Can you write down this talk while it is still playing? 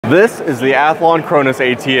This is the Athlon Cronus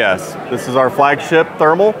ATS. This is our flagship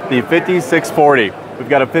thermal, the 5640. We've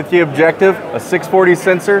got a 50 objective, a 640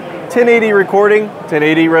 sensor, 1080 recording,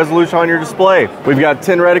 1080 resolution on your display. We've got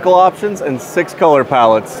 10 reticle options and 6 color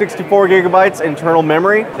palettes, 64 gigabytes internal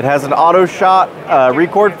memory. It has an auto shot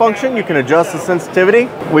record function. You can adjust the sensitivity.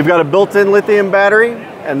 We've got a built-in lithium battery,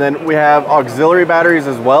 and then we have auxiliary batteries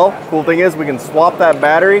as well. Cool thing is we can swap that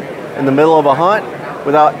battery in the middle of a hunt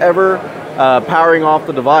without ever powering off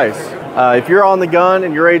the device. If you're on the gun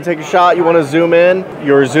and you're ready to take a shot, you want to zoom in,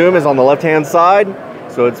 your zoom is on the left-hand side,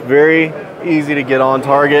 so it's very easy to get on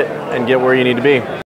target and get where you need to be.